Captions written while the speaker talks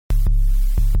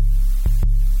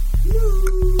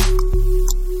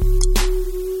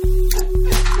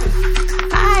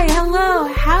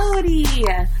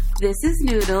This is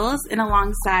Noodles, and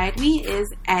alongside me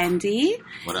is Andy.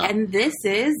 What up? And this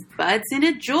is Buds in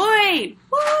a Joint.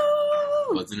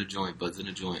 Woo! Buds in a joint, buds in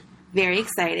a joint. Very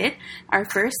excited. Our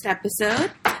first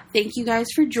episode. Thank you guys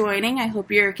for joining. I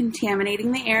hope you're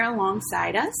contaminating the air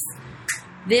alongside us.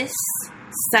 This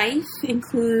scythe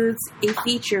includes a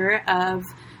feature of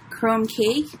Chrome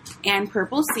Cake and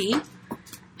Purple Sea,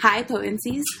 high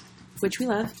potencies, which we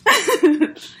love.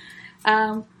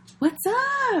 What's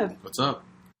up? What's up?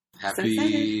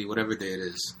 Happy whatever day it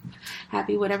is.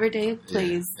 Happy whatever day it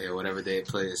plays. Yeah, whatever day it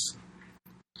plays.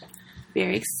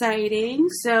 Very exciting.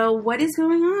 So what is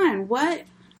going on? What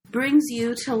brings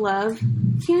you to love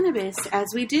cannabis as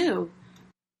we do?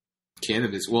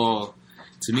 Cannabis. Well,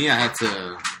 to me,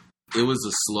 it was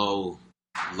a slow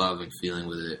love and feeling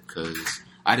with it because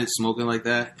I didn't smoking like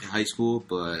that in high school,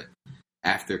 but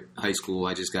after high school,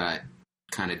 I just got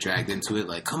kind of dragged into it.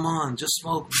 Like, come on, just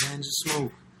smoke, man, just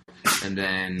smoke. And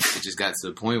then it just got to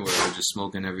the point where I was just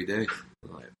smoking every day.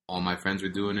 Like, all my friends were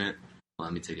doing it. Well,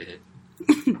 let me take a hit.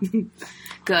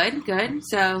 Good.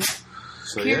 So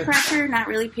peer pressure, not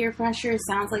really peer pressure. It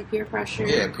sounds like peer pressure.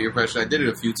 Yeah, peer pressure. I did it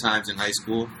a few times in high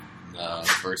school.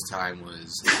 First time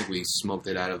was, I think we smoked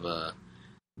it out of an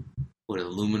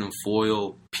aluminum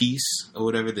foil piece or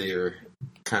whatever. They were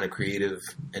kind of creative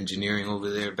engineering over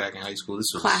there back in high school. This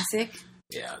was classic.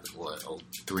 Yeah, what,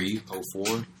 03,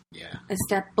 04? Yeah. A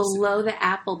step below the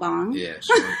apple bong. Yeah,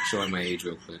 showing my age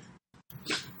real quick.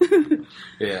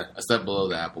 Yeah, a step below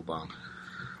the apple bong.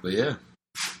 But yeah,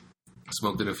 I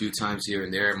smoked it a few times here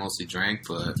and there, mostly drank,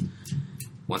 but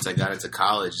once I got into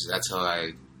college, that's how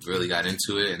I really got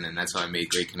into it, and then that's how I made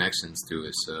great connections through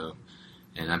it. So,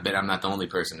 and I bet I'm not the only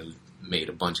person who made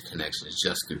a bunch of connections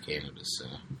just through cannabis. So.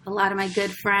 A lot of my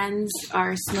good friends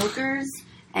are smokers,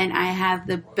 and I have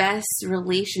the best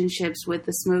relationships with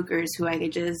the smokers who I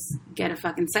could just get a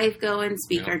fucking scythe going,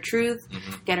 speak our truth,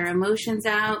 get our emotions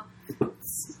out.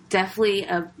 It's definitely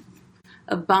a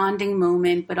bonding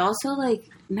moment, but also like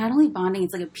not only bonding,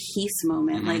 it's like a peace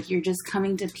moment. Like you're just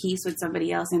coming to peace with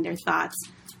somebody else and their thoughts,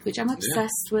 which I'm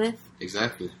obsessed with.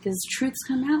 Exactly. Because truths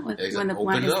come out when the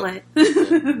blunt is lit.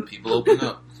 Yeah, people open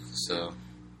up. So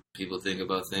people think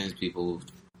about things, people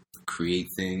create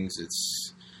things.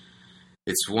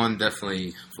 It's one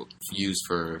definitely used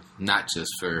for, not just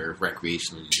for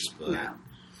recreational use, but... Yeah.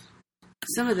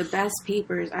 Some of the best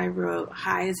papers I wrote,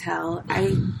 high as hell,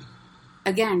 I,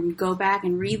 again, go back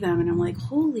and read them, and I'm like,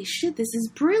 holy shit, this is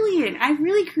brilliant. I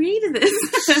really created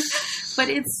this. But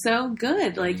it's so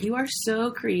good. Like, you are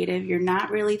so creative. You're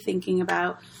not really thinking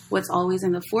about what's always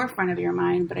in the forefront of your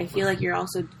mind, but I feel like you're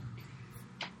also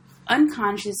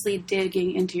unconsciously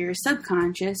digging into your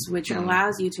subconscious, which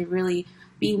allows you to really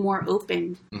be more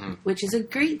open, which is a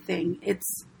great thing.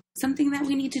 It's something that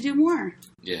we need to do more.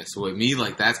 Yeah, so with me,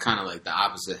 like, that's kind of like the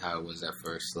opposite how it was at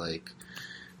first. Like,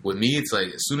 with me, it's like,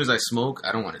 as soon as I smoke,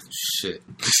 I don't want to do shit.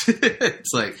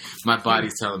 It's like, my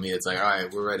body's telling me, it's like, all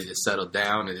right, we're ready to settle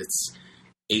down, and it's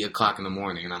 8 o'clock in the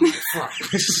morning, and I'm like, fuck.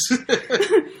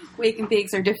 Wake and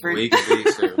bakes are different. Wake and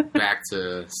bakes are back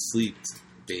to sleep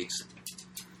bakes.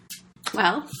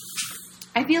 Well,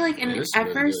 I feel like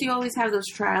at first good. you always have those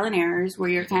trial and errors where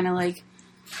you're kind of like,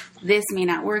 this may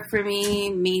not work for me.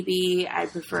 Maybe I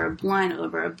prefer a blunt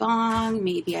over a bong.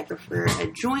 Maybe I prefer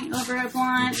a joint over a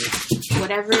blunt.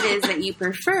 Whatever it is that you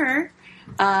prefer.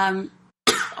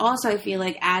 Also, I feel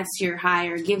like adds to your high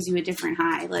or gives you a different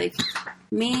high. Like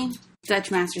me,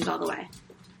 Dutch Masters all the way.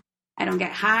 I don't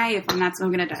get high if I'm not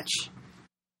smoking a Dutch.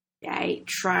 I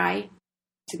try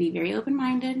to be very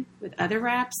open-minded with other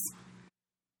wraps.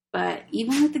 But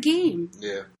even with the game,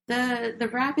 the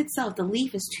wrap itself, the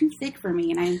leaf is too thick for me,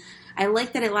 and I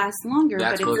like that it lasts longer,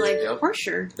 but it's like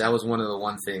harsher. That was one of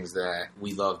the things that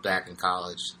we loved back in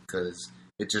college, because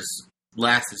it just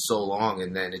lasted so long,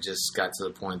 and then it just got to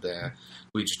the point that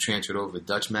we just transferred over to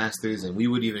Dutch Masters, and we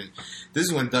would even... This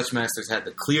is when Dutch Masters had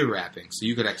the clear wrapping, so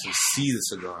you could actually see the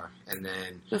cigar, and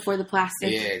then... Before the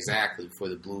plastic. Yeah, exactly, before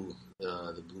the blue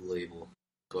label.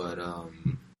 But,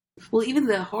 Well, even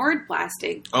the hard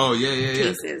plastic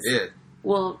cases. Yeah.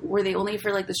 Well, were they only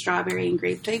for like the strawberry and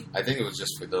grape type? I think it was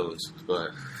just for those,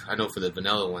 but I know for the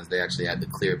vanilla ones, they actually had the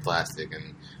clear plastic,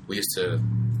 and we used to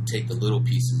take the little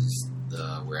pieces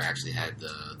where it actually had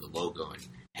the logo and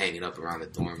hang it up around the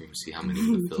dorm room and see how many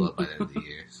would fill up by the end of the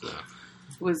year. So,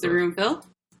 was the room filled?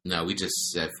 No, we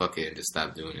just said fuck it and just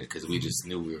stopped doing it because we just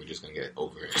knew we were just going to get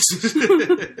over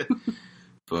it.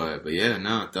 But yeah,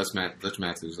 no, Dutch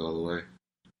Masters all the way.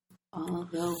 All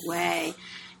the way.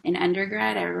 In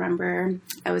undergrad, I remember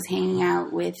I was hanging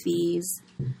out with these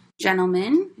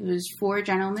gentlemen. It was 4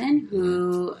 gentlemen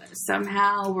who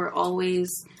somehow were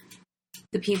always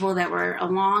the people that were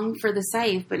along for the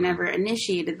scythe but never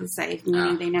initiated the scythe,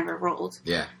 meaning they never rolled.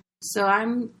 Yeah.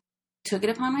 So took it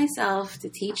upon myself to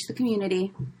teach the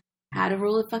community how to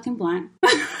roll a fucking blunt.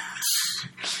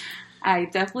 I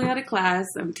definitely had a class.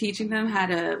 I'm teaching them how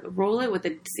to roll it with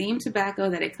the same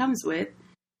tobacco that it comes with.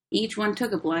 Each one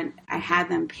took a blunt. I had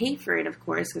them pay for it, of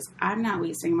course, because I'm not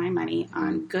wasting my money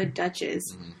on good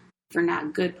Dutches for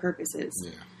not good purposes.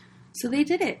 Yeah. So they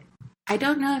did it. I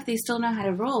don't know if they still know how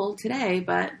to roll today,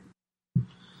 but...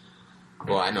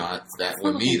 Well, I know that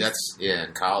with me, that's,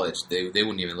 in college, they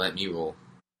wouldn't even let me roll.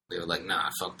 They were like, nah,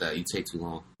 fuck that, you take too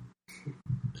long.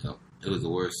 So, it was the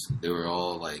worst. They were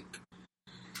all, like,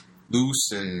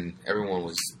 loose, and everyone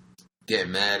was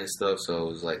getting mad and stuff, so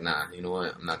it was like, nah, you know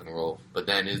what, I'm not gonna roll. But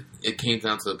then it came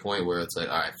down to the point where it's like,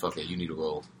 alright, fuck it, you need to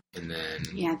roll. And then...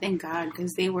 Yeah, thank God,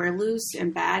 because they were loose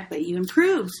and bad, but you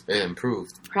improved. It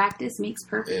improved. Practice makes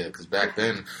perfect. Yeah, because back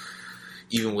then,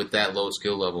 even with that low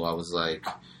skill level, I was like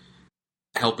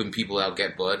helping people out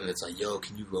get bud, and it's like, yo,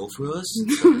 can you roll for us?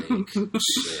 It's like,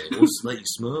 shit, we'll just let you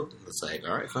smoke. It's like,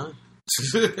 alright, fine.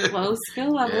 Low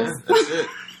skill levels. Yeah,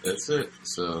 that's it.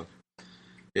 So,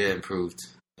 it improved.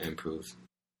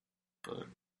 But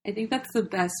I think that's the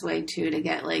best way, too, to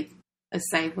get, like, a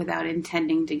scythe without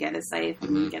intending to get a scythe.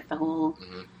 And you get the whole,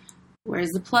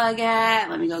 where's the plug at?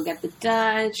 Let me go get the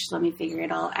Dutch. Let me figure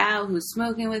it all out. Who's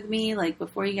smoking with me? Like,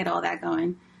 before you get all that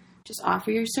going, just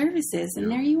offer your services, and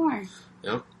there you are.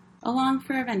 Yep. Along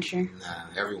for a venture. Nah,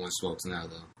 everyone smokes now,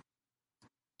 though.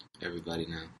 Everybody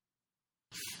now.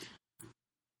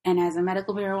 And as a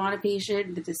medical marijuana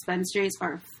patient, the dispensaries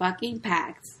are fucking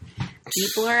packed.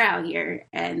 People are out here,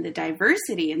 and the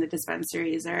diversity in the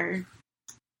dispensaries are...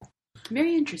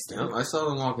 very interesting. Yep, I saw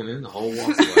them walking in, the whole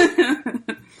walks of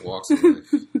life. Walks of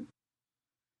life.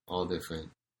 All different.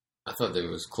 I thought they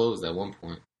was closed at one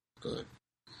point,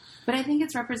 but I think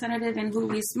it's representative in who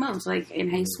we smoked. Like, in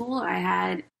high school, I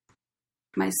had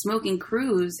my smoking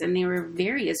crews, and they were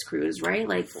various crews, right?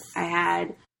 Like, I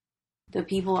had the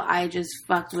people I just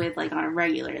fucked with, like, on a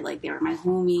regular. Like, they were my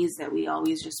homies that we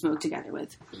always just smoked together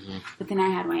with. But then I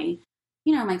had my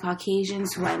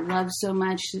Caucasians who I love so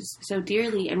much, so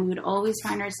dearly, and we would always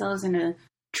find ourselves in a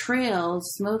trail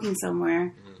smoking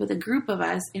somewhere with a group of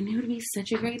us, and it would be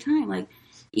such a great time. Like,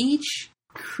 each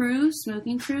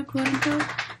smoking crew, quote unquote,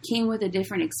 came with a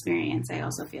different experience, I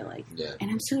also feel like. Yeah. And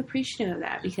I'm so appreciative of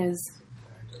that, because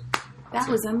that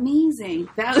was amazing.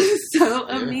 That was so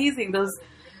amazing. Those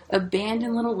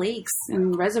abandoned little lakes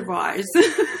and reservoirs.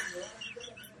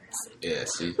 Yeah,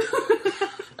 see?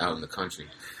 Out in the country.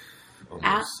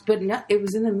 But no, it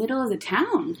was in the middle of the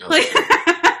town. Like,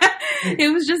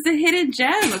 it was just a hidden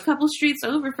gem a couple streets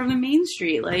over from the main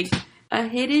street. Like, a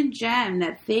hidden gem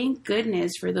that, thank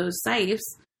goodness for those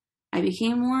scythes, I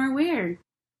became more aware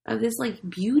of this, like,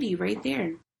 beauty right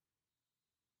there.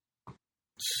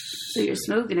 So you're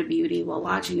smoking a beauty while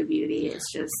watching a beauty.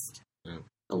 It's just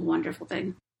a wonderful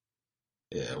thing.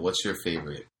 Yeah, what's your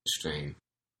favorite strain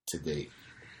to date?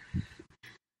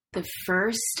 The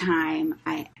first time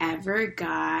I ever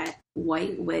got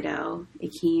White Widow,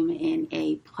 it came in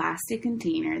a plastic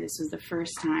container. This was the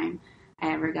first time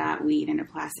I ever got weed in a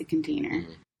plastic container.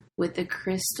 With the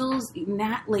crystals,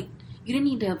 not like, you didn't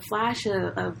need to flash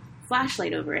a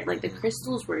flashlight over it. Like, the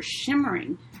crystals were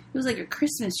shimmering. It was like a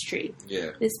Christmas tree.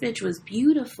 Yeah. This bitch was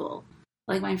beautiful.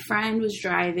 Like, my friend was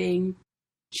driving.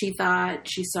 She thought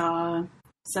she saw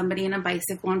somebody in a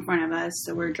bicycle in front of us,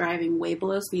 so we're driving way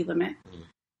below speed limit.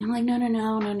 I'm like,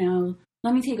 no.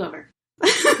 Let me take over.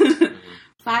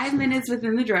 5 minutes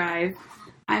within the drive,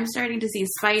 I'm starting to see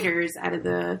spiders out of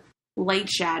the light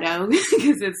shadow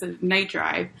because it's a night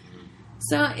drive.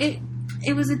 So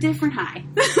it was a different high.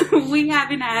 We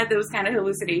haven't had those kind of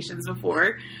hallucinations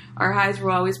before. Our highs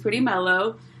were always pretty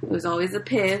mellow. It was always a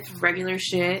piff, regular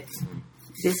shit.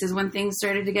 This is when things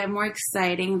started to get more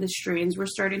exciting. The strains were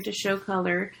starting to show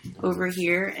color over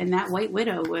here, and that White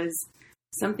Widow was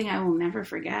something I will never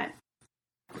forget.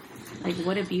 Like,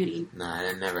 what a beauty. Nah,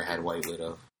 I never had White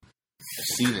Widow. I've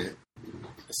seen it.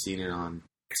 I've seen it on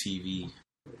TV.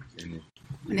 And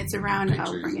when it's around,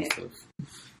 I'll bring it.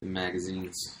 In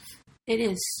magazines. It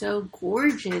is so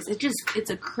gorgeous. It's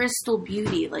a crystal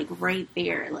beauty, like, right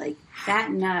there. Like, that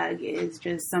nug is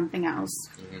just something else.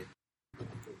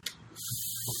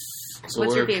 So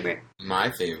what's your favorite? My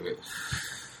favorite?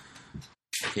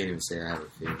 I can't even say I have a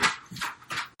favorite.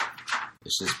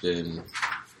 It's just been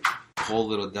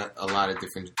a lot of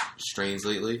different strains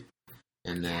lately.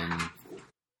 And then,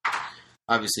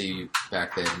 obviously,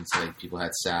 back then, it's like people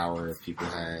had sour, people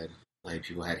had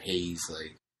haze,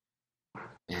 like,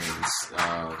 and,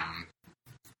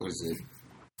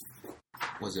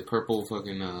 was it purple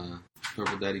fucking,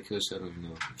 Purple Daddy Kush? I don't even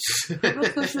know. Purple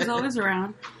Kush was always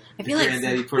around. I feel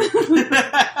Granddaddy like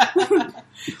Perp.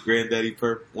 Granddaddy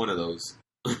Perp. One of those.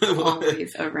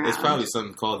 always around. It's probably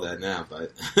something called that now,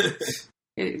 but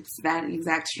it's that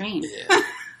exact strain. Yeah.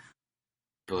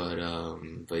 But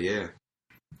yeah.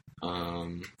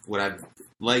 What I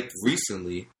liked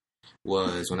recently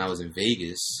was when I was in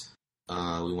Vegas.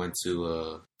 We went to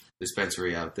a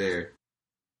dispensary out there,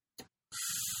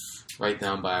 right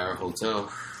down by our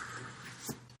hotel,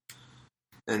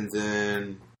 and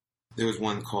then there was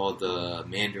one called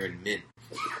Mandarin Mint.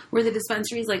 Were the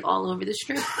dispensaries like all over the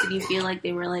strip? Did you feel like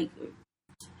they were like?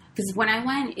 Because when I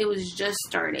went, it was just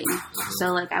starting.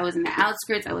 So, like, I was in the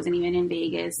outskirts. I wasn't even in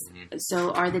Vegas. Mm-hmm.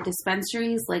 So, are the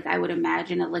dispensaries, like, I would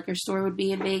imagine a liquor store would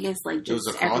be in Vegas? Like,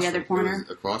 just every other corner? It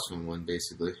was across from one,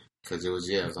 basically. Because it was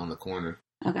on the corner.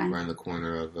 Okay. Around the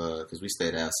corner of, because we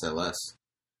stayed at SLS.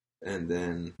 And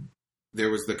then there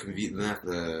was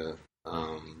the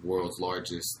world's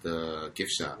largest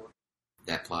gift shop.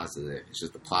 That plaza there. It's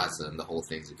just the plaza and the whole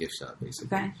thing's a gift shop,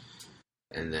 basically. Okay.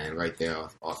 And then right there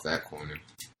off that corner.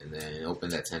 And then it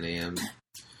opened at 10 a.m.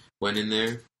 Went in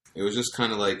there. It was just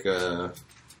kind of like,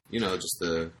 just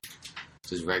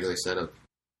regular setup.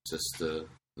 Just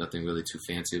nothing really too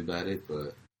fancy about it.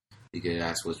 But you could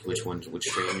ask which strain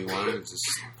you wanted. It just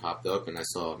popped up and I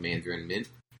saw Mandarin Mint.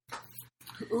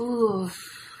 Ooh.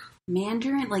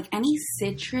 Mandarin, like any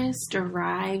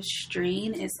citrus-derived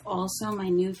strain is also my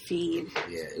new feed.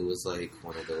 Yeah, it was like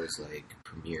one of those like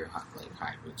premier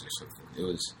hybrids or something.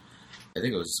 I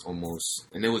think it was almost,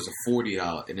 and it was a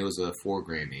 $40, and it was a 4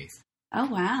 gram eighth. Oh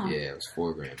wow! Yeah, it was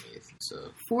 4 gram eighth.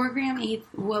 So 4 gram eighth.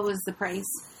 What was the price?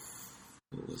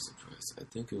 What was the price? I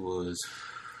think it was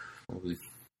probably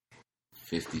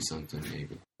 50 something,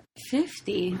 maybe.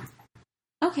 50.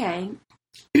 Okay.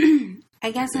 I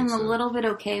guess I'm a little bit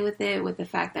okay with it, with the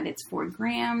fact that it's 4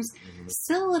 grams. Mm-hmm.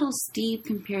 Still a little steep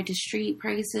compared to street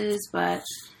prices, but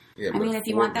I mean, if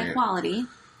you want that quality.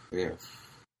 Yeah.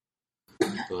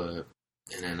 But,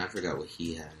 and then I forgot what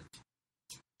he had,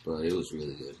 but it was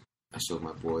really good. I showed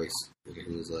my boys, and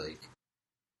he was like,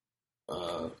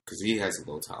 because he has a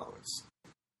low tolerance.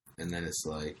 And then it's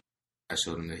like, I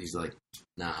showed him that he's like,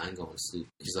 nah, I ain't going to sleep.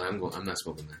 He's like, I'm not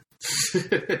smoking that.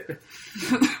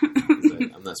 He's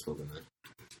like, I'm not smoking that.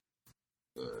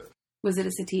 Was it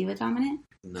a sativa dominant?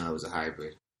 No, it was a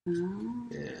hybrid. Oh.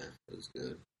 Yeah, it was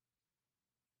good.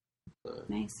 But,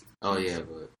 nice. Oh, yeah,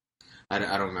 but I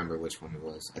don't remember which one it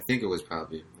was. I think it was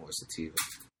probably more sativa.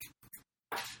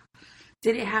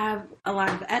 Did it have a lot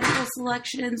of edible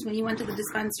selections when you went to the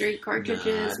dispensary?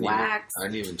 Cartridges, wax? I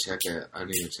didn't even check it.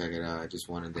 out. I just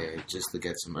wanted there just to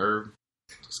get some herb.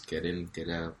 Just get in, get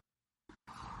out.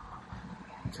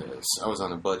 Because I was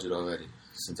on a budget already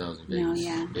since I was in Vegas. No,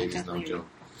 yeah. Vegas, no joke.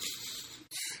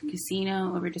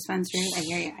 Casino over dispensary. I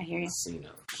hear you.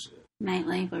 Casino, shit.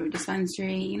 Nightlife over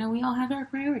dispensary. You know, we all have our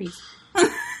priorities.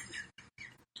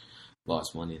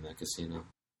 Lost money in that casino.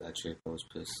 That trip, I was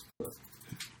pissed. But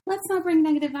let's not bring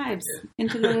negative vibes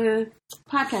into the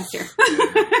podcast here.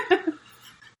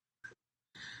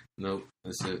 Nope,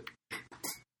 that's it.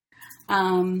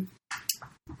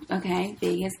 Okay,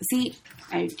 Vegas. See,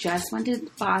 I just went to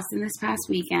Boston this past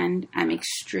weekend. I'm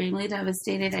extremely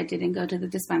devastated I didn't go to the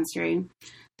dispensary.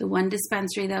 The one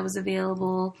dispensary that was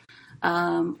available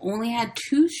only had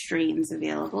 2 strains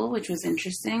available, which was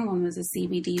interesting. One was a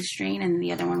CBD strain and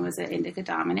the other one was an indica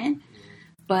dominant.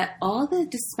 But all the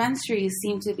dispensaries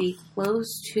seem to be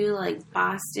close to, like,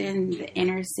 Boston, the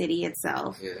inner city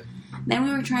itself. Yeah. Then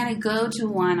we were trying to go to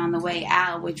one on the way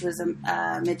out, which was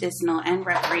a medicinal and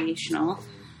recreational.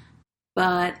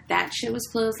 But that shit was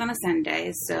closed on a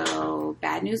Sunday, so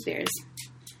bad news bears.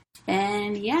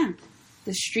 And, yeah,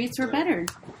 the streets were better.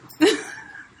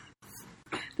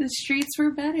 The streets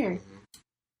were better.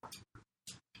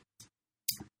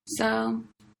 So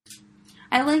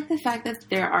I like the fact that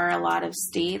there are a lot of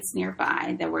states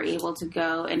nearby that we're able to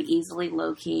go and easily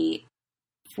locate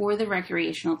for the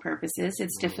recreational purposes.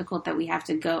 It's difficult that we have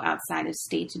to go outside of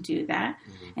state to do that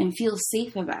and feel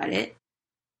safe about it.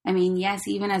 I mean, yes,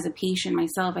 even as a patient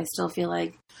myself, I still feel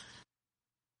like,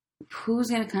 who's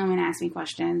going to come and ask me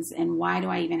questions, and why do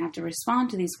I even have to respond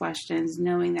to these questions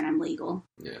knowing that I'm legal?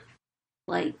 Yeah.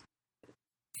 Like,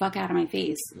 fuck out of my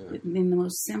face in the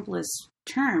most simplest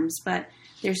terms, but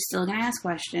they're still going to ask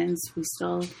questions. We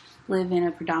still live in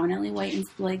a predominantly white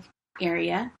and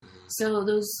area, so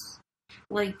those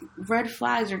red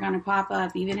flags are going to pop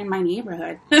up even in my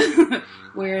neighborhood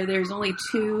where there's only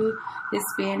 2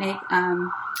 Hispanic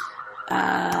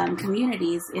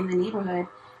communities in the neighborhood,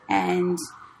 and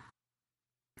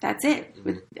that's it.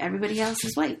 Everybody else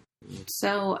is white.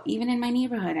 So even in my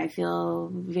neighborhood, I feel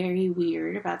very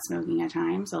weird about smoking at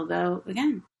times. Although,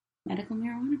 again, medical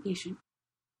marijuana patient,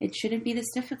 it shouldn't be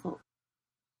this difficult.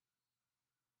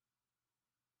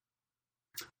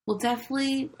 Well,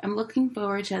 definitely, I'm looking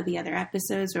forward to the other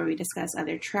episodes where we discuss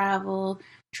other travel.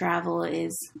 Travel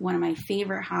is one of my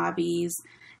favorite hobbies,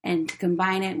 and to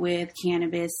combine it with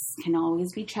cannabis can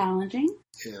always be challenging.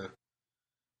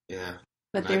 Yeah.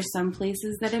 But there's some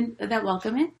places that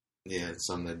welcome it. Yeah, and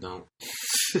some that don't.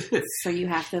 So you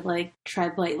have to,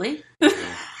 tread lightly.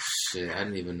 Shit, I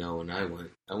didn't even know when I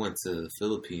went. I went to the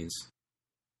Philippines,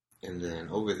 and then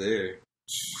over there,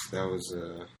 that was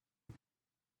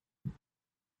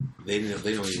they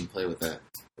don't even play with that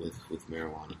with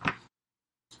marijuana.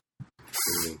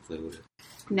 They don't even play with it.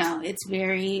 No, it's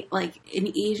very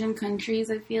in Asian countries.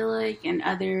 I feel like and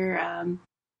other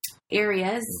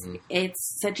areas,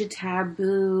 it's such a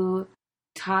taboo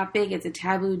topic. It's a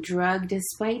taboo drug,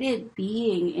 despite it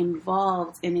being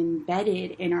involved and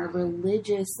embedded in our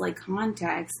religious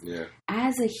context. Yeah.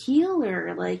 As a healer,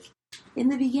 in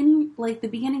the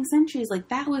beginning centuries,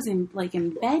 that was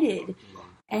embedded.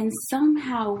 And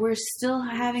somehow we're still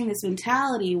having this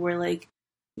mentality where,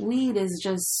 weed is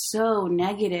just so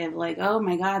negative. Oh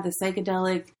my God, the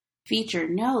psychedelic feature.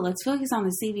 No, let's focus on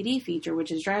the CBD feature,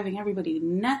 which is driving everybody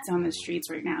nuts on the streets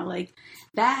right now.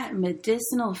 That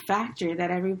medicinal factor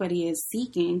that everybody is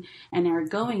seeking and are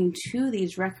going to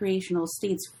these recreational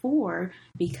states for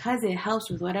because it helps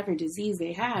with whatever disease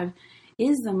they have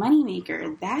is the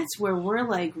moneymaker. That's where we're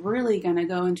really going to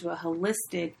go into a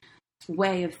holistic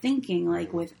way of thinking,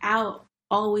 without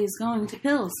always going to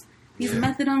pills. These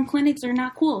methadone clinics are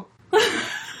not cool.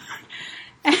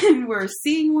 And we're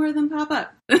seeing more of them pop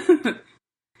up.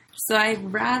 So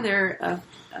I'd rather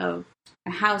a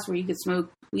house where you could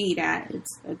smoke weed at.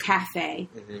 It's a cafe,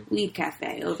 weed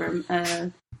cafe, over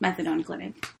a methadone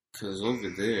clinic. Because over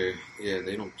there,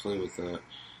 they don't play with that.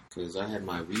 Because I had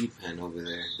my weed pen over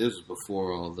there. This was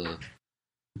before all the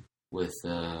with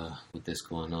this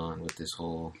going on with this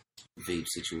whole vape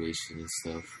situation and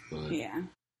stuff. But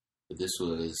this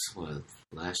was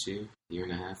last year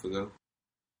and a half ago.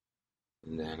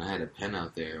 And then I had a pen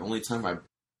out there. Only time I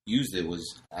used it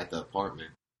was at the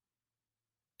apartment.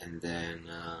 And then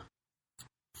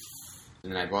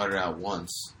I brought it out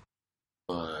once,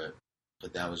 but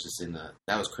that was just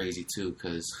that was crazy too,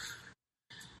 because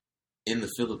in the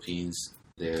Philippines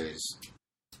there's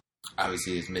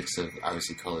mix of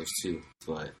colors too,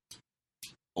 but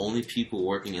only people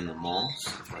working in the malls,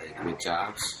 with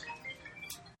jobs.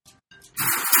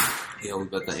 Yo, we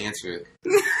about to answer it.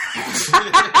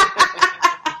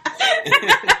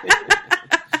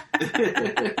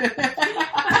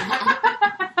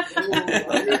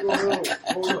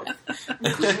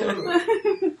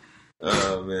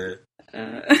 Oh man.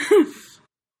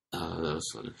 That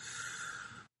was funny.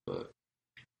 But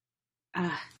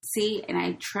see, and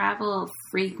I travel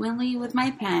frequently with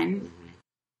my pen.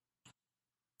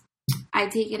 I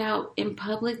take it out in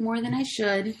public more than I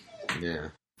should. Yeah.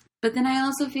 But then I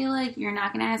also feel like you're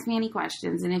not going to ask me any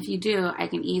questions. And if you do, I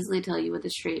can easily tell you with a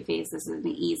straight face, this is an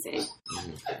e-cig.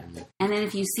 And then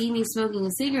if you see me smoking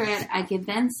a cigarette, I could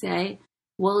then say,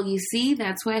 well, you see,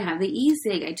 that's why I have the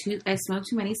e-cig. I smoke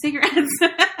too many cigarettes.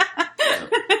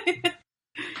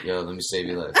 Yo, let me save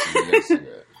your life. Give me a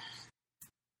cigarette.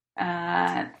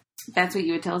 That's what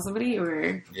you would tell somebody,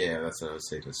 or? Yeah, that's what I would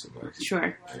say to somebody.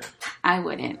 Sure. Yeah. I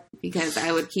wouldn't, because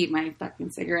I would keep my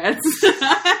fucking cigarettes.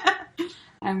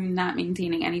 I'm not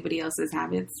maintaining anybody else's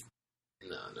habits.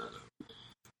 No.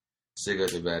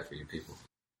 Cigarettes are bad for you people.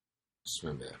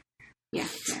 Smell bad. Yeah.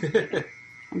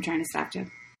 I'm trying to stop you.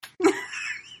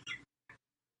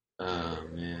 Oh,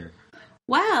 man.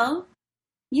 Well,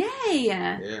 yay.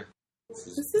 Yeah.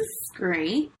 This is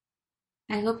great.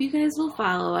 I hope you guys will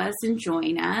follow us and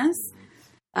join us.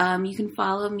 You can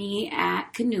follow me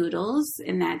at Canoodles,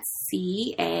 and that's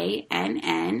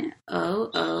CANNOODLEZ.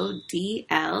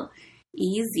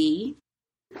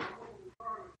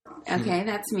 Okay,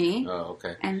 that's me. Oh,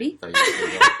 okay. Envy?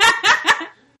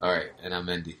 All right, and I'm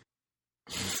Endy.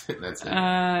 That's it.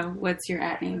 What's your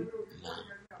at name? No.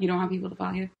 You don't want people to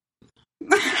follow you?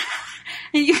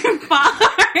 And you can follow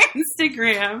our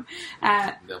Instagram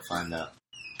at... They'll find out.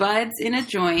 Buds in a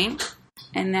Joint,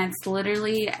 and that's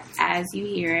literally as you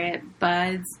hear it,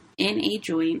 Buds in a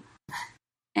Joint,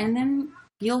 and then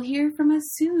you'll hear from us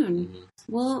soon.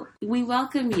 We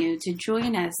welcome you to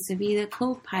join us to be the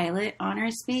co-pilot on our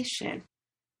spaceship.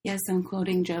 Yes, I'm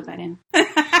quoting Joe Budden.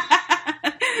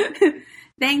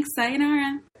 Thanks,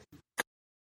 sayonara.